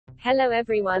Hello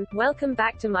everyone, welcome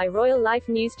back to my Royal Life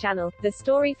News channel. The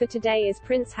story for today is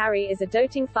Prince Harry is a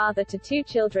doting father to two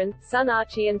children, son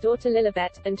Archie and daughter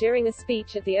Lilibet, and during a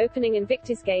speech at the opening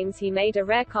Invictus Games he made a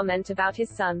rare comment about his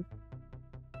son.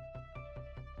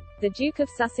 The Duke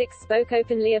of Sussex spoke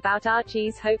openly about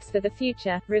Archie's hopes for the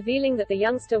future, revealing that the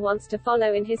youngster wants to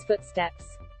follow in his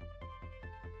footsteps.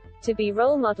 To be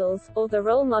role models, or the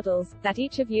role models, that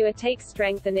each of you takes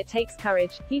strength and it takes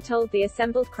courage, he told the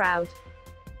assembled crowd.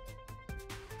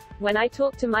 When I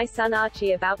talk to my son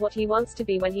Archie about what he wants to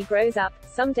be when he grows up,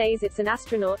 some days it's an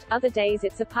astronaut, other days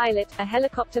it's a pilot, a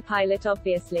helicopter pilot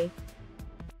obviously.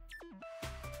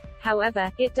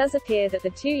 However, it does appear that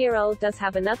the 2-year-old does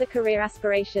have another career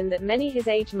aspiration that many his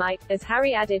age might, as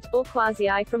Harry added, or quasi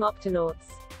from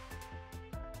Octonauts.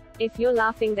 If you're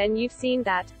laughing then you've seen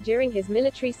that, during his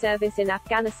military service in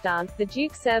Afghanistan, the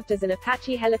Duke served as an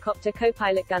Apache helicopter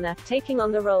co-pilot gunner, taking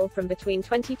on the role from between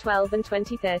 2012 and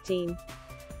 2013.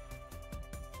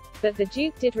 But the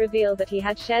Duke did reveal that he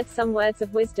had shared some words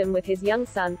of wisdom with his young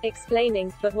son,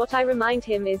 explaining, "But what I remind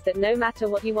him is that no matter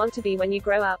what you want to be when you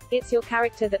grow up, it's your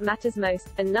character that matters most,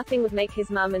 and nothing would make his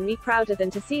mum and me prouder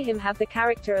than to see him have the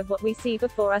character of what we see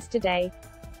before us today."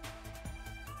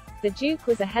 The Duke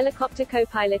was a helicopter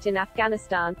co-pilot in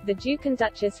Afghanistan. The Duke and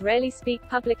Duchess rarely speak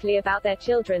publicly about their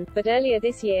children, but earlier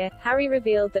this year, Harry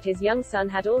revealed that his young son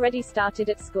had already started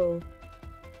at school.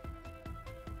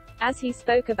 As he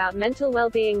spoke about mental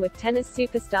well-being with tennis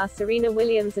superstar Serena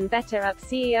Williams and BetterUp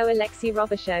CEO Alexei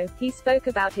Robichaux, he spoke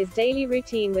about his daily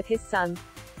routine with his son.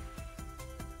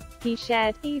 He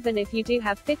shared, "Even if you do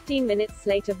have 15 minutes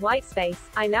slate of white space,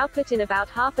 I now put in about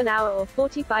half an hour or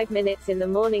 45 minutes in the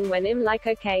morning when I'm like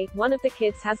okay, one of the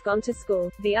kids has gone to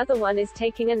school, the other one is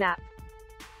taking a nap.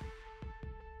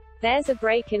 There's a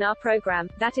break in our program."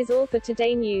 That is all for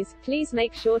today news. Please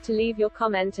make sure to leave your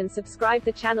comment and subscribe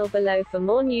the channel below for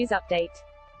more news update.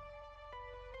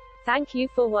 Thank you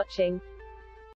for watching.